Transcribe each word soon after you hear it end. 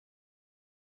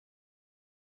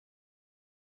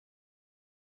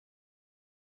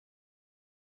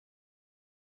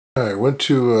I went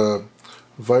to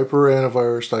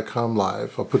VipreRescue.com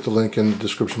live. I'll put the link in the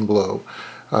description below.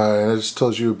 And it just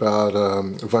tells you about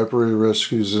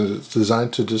VipreRescue is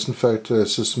designed to disinfect a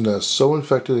system that's so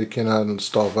infected it cannot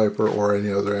install Vipre or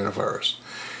any other antivirus.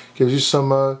 Gives you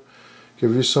some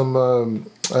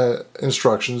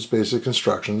instructions, basic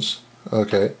instructions.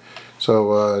 Okay,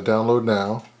 so download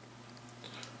now.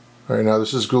 All right, now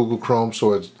this is Google Chrome,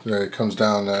 so it comes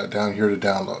down here to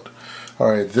download.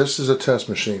 Alright, this is a test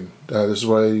machine. This is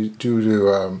what I do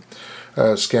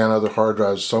to scan other hard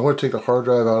drives. So I'm going to take the hard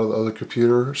drive out of the other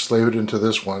computer, slave it into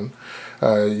this one,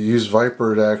 use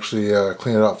Vipre to actually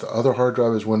clean it off. The other hard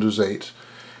drive is Windows 8,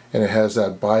 and it has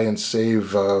that buy and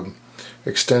save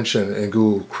extension in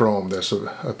Google Chrome. That's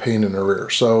a pain in the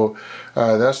rear. So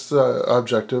that's the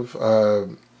objective.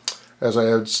 As I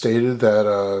had stated,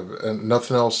 that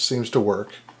nothing else seems to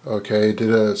work. Okay,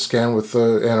 did a scan with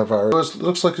the antivirus. It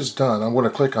looks like it's done. I'm going to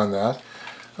click on that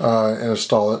and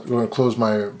install it. I'm going to close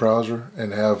my browser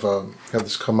and have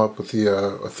this come up with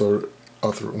the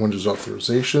Windows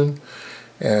authorization.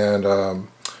 And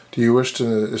do you wish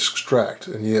to extract?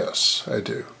 And yes, I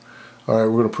do. All right,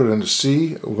 we're going to put it into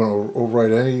C. We're going to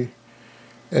overwrite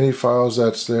any files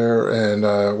that's there, and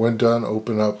when done,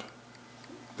 open up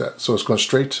that. So it's going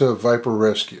straight to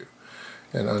VipreRescue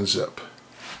and unzip.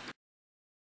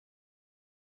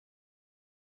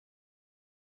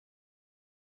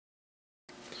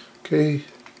 Okay,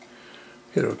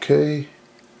 hit OK,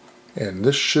 and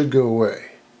this should go away.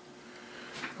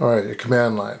 Alright, a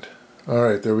command line.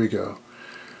 Alright, there we go.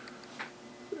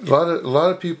 A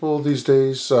lot of people these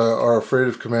days are afraid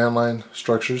of command line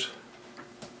structures.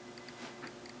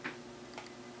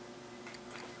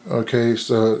 Okay,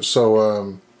 so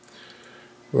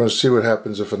we're going to see what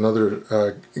happens if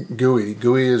another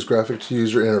GUI is graphic to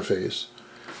user interface.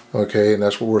 Okay, and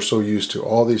that's what we're so used to.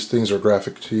 All these things are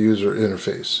graphic to user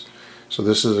interface. So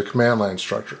this is a command line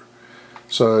structure.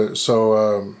 So it's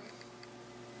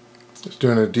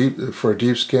doing a deep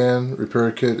scan.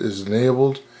 Repair kit is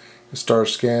enabled. Start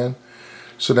scan.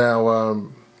 So now,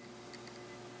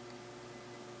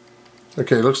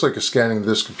 okay, it looks like it's scanning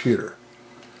this computer,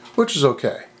 which is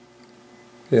okay.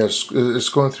 Yeah, it's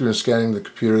going through and scanning the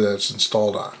computer that's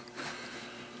installed on,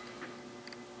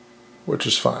 which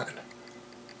is fine.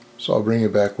 So I'll bring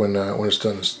it back when it's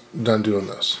done doing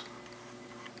this.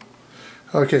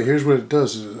 Okay, here's what it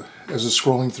does. As it's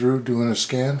scrolling through doing a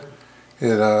scan,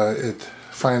 it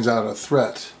finds out a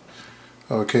threat.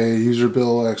 Okay, user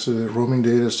bill accident, roaming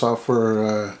data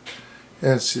software,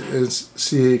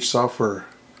 CH software.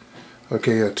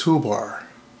 Okay, a toolbar.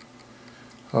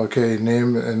 Okay,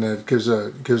 name, and it gives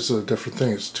a different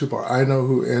thing. It's toolbar. I know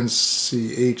who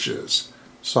NCH is.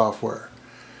 Software.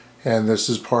 And this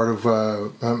is part of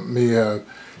me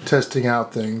testing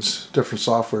out things, different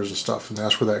softwares and stuff, and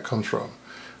that's where that comes from.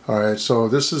 Alright, so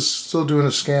this is still doing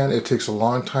a scan. It takes a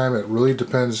long time. It really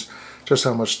depends just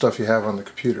how much stuff you have on the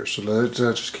computer. So let's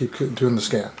just keep doing the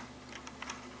scan.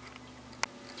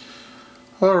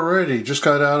 Alrighty, just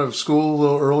got out of school a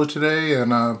little early today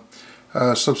and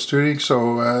substituting,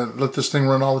 so let this thing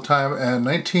run all the time. And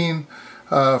 19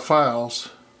 files,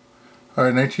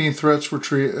 alright, 19 threats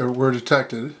were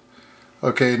detected.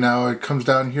 Okay, now it comes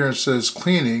down here and says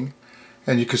cleaning,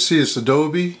 and you can see it's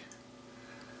Adobe.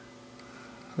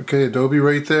 Okay, Adobe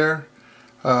right there.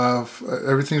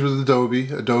 Everything's with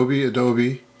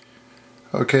Adobe.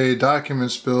 Okay,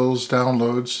 documents, bills,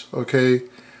 downloads. Okay,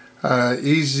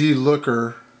 Easy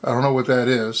Looker. I don't know what that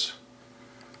is.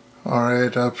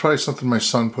 Alright, probably something my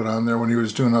son put on there when he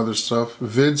was doing other stuff.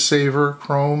 Vid Saver,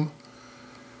 Chrome.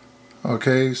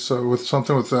 Okay, so with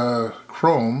something with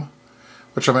Chrome,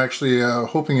 which I'm actually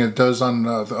hoping it does on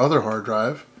the other hard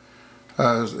drive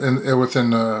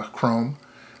within Chrome.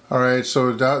 Alright,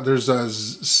 so there's a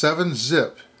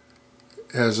 7-zip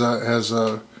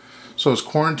so it's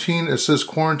quarantine. It says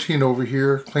quarantine over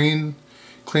here, cleaning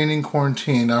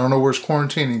quarantine. I don't know where it's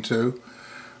quarantining to.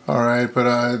 Alright,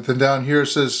 but then down here it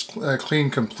says clean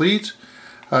complete.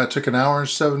 It took an hour and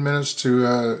 7 minutes to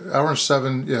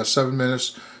 7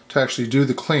 minutes to actually do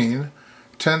the clean.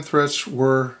 10 threats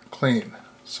were clean.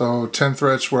 So 10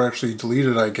 threats were actually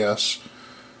deleted, I guess,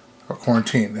 or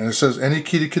quarantined. And it says any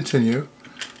key to continue,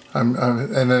 and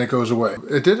then it goes away.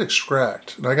 It did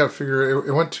extract, and I got to figure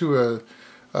it went to a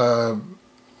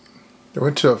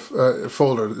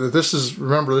folder.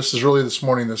 Remember, this is really this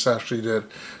morning this actually did.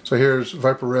 So here's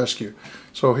VipreRescue.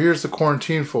 So here's the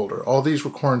quarantine folder. All these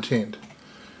were quarantined.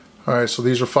 All right, so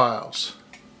these are files.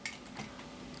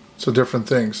 So different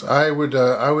things. I would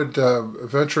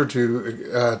venture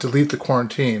to delete the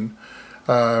quarantine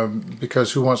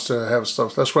because who wants to have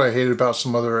stuff? That's what I hated about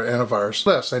some other antivirus.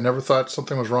 Yes, I never thought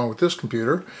something was wrong with this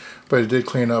computer, but it did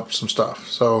clean up some stuff.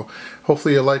 So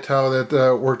hopefully you liked how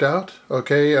that worked out.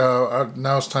 Okay,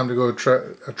 now it's time to go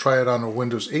try it on a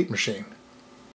Windows 8 machine.